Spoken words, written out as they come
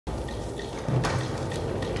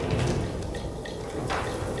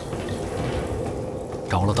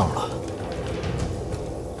着了道了。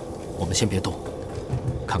我们先别动，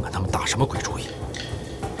看看他们打什么鬼主意。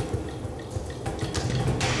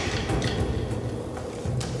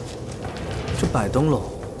这摆灯笼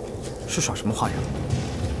是耍什么花样？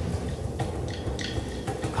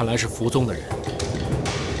看来是福宗的人。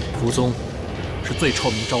福宗是最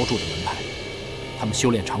臭名昭著的门派，他们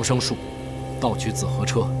修炼长生术，盗取紫河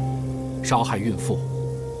车，杀害孕妇，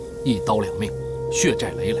一刀两命，血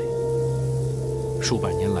债累累。数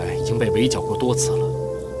百年来已经被围剿过多次了，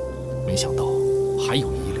没想到还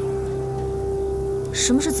有遗留。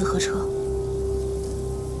什么是紫河车？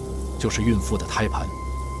就是孕妇的胎盘。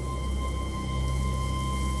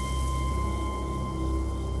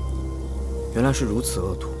原来是如此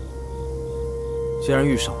恶毒。既然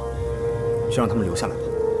遇上了，就让他们留下来吧，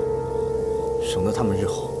省得他们日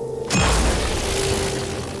后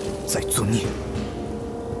再作孽。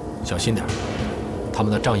小心点，他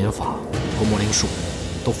们的障眼法和魔灵术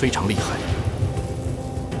都非常厉害。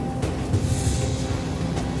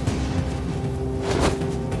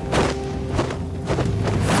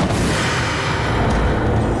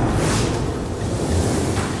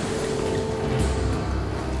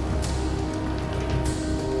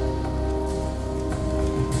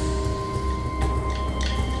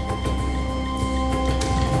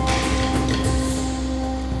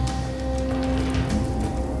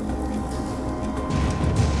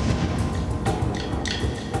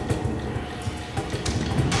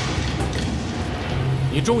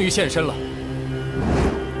你终于现身了。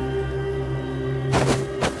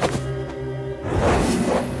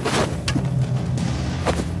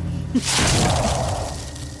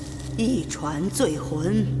一船醉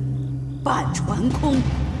魂，半船空，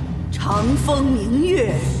长风明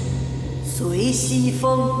月随西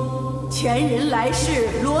风，前人来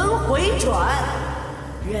世轮回转，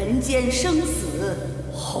人间生死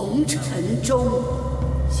红尘中。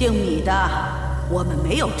姓米的，我们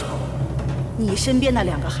没有仇。你身边那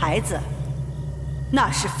2个孩子，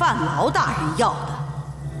那是范劳大人要的。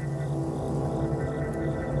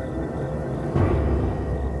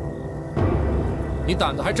你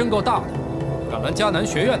胆子还真够大的，敢拦迦南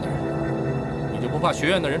学院的人，你就不怕学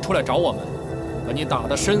院的人出来找我们，把你打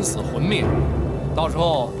得身死魂灭？到时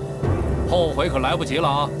候后悔可来不及了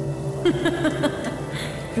啊！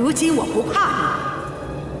如今我不怕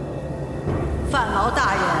你，范劳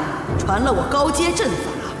大人传了我高阶阵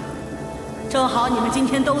法。正好你们今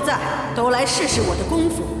天都在，都来试试我的功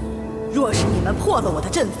夫。若是你们破了我的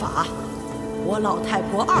阵法，我老太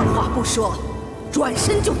婆二话不说，转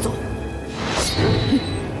身就走。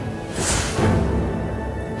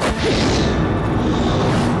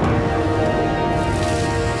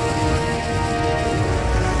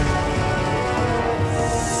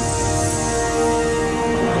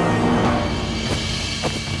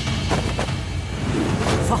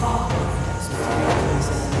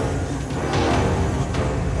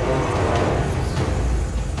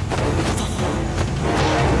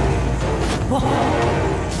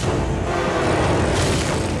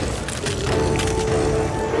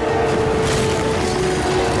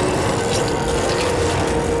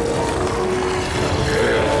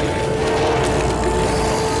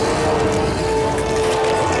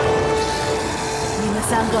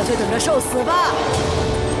就等着受死吧！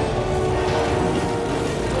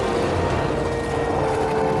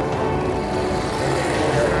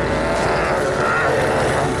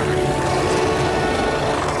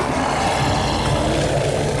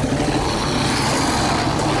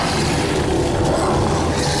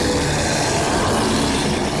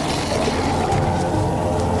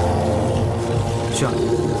轩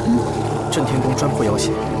儿，震天宫专破妖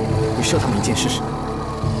邪，你射他们一箭试试。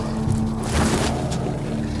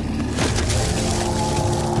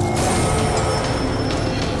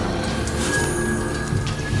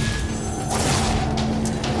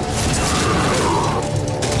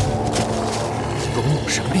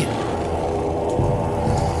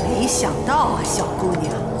没想到啊，小姑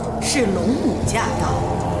娘，是龙母驾到。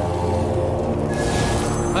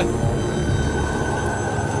哎，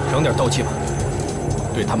省点斗气吧，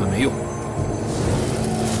对他们没用。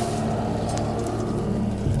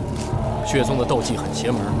血宗的斗技很邪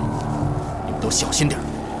门，你们都小心点。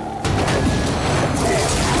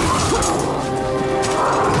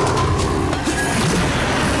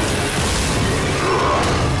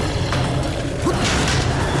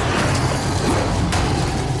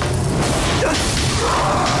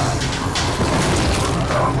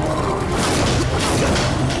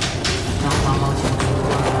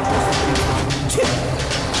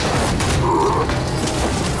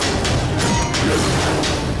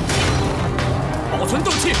保存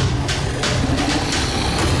斗气。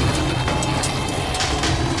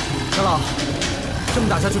这么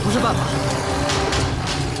打下去不是办法。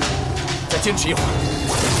再坚持一会儿。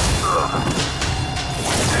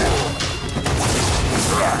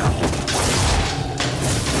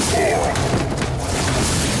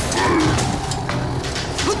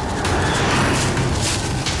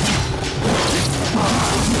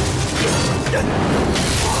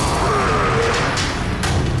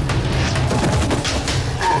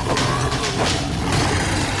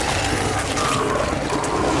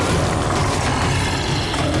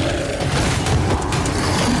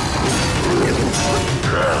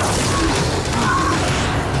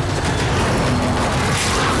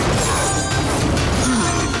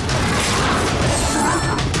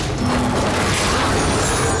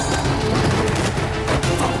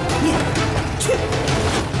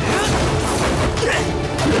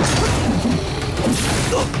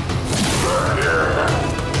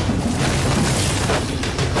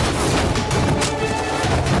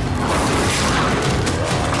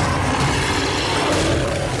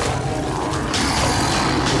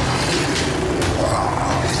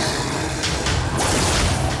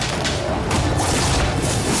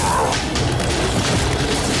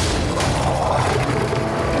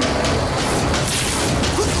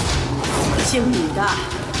 姓李的，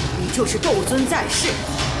你就是斗尊在世，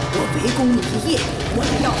我围攻你一夜，我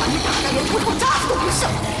要把你打得连骨头渣子都不剩。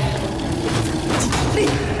尽力！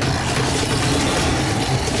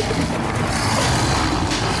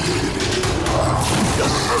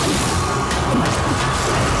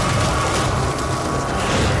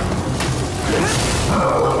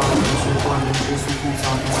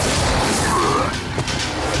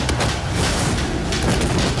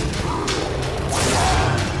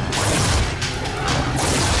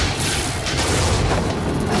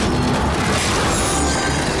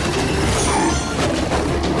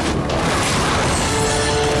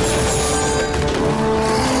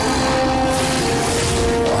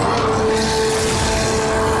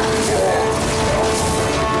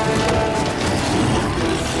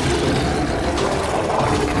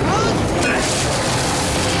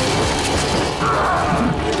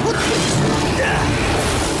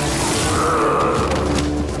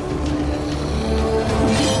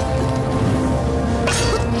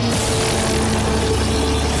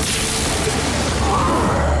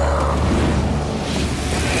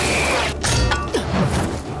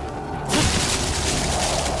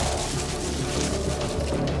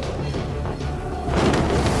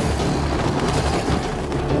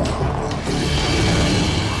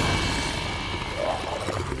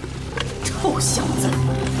臭小子，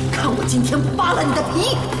看我今天扒了你的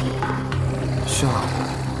皮！兄，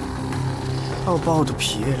要扒我的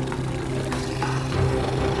皮？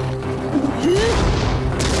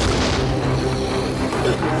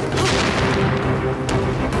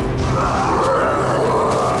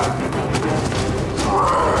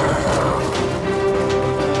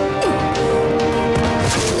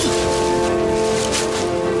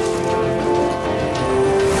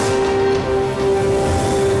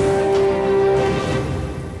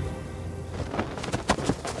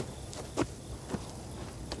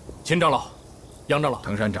秦长老，杨长老，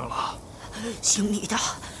藤山长老，姓李的，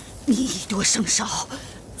你以多胜少，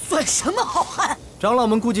算什么好汉？长老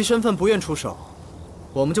们顾及身份不愿出手，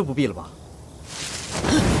我们就不必了吧？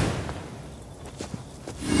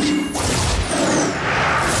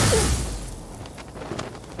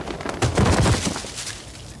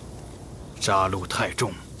杀戮太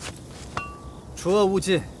重，除恶务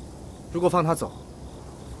尽。如果放他走，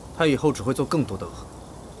他以后只会做更多的恶。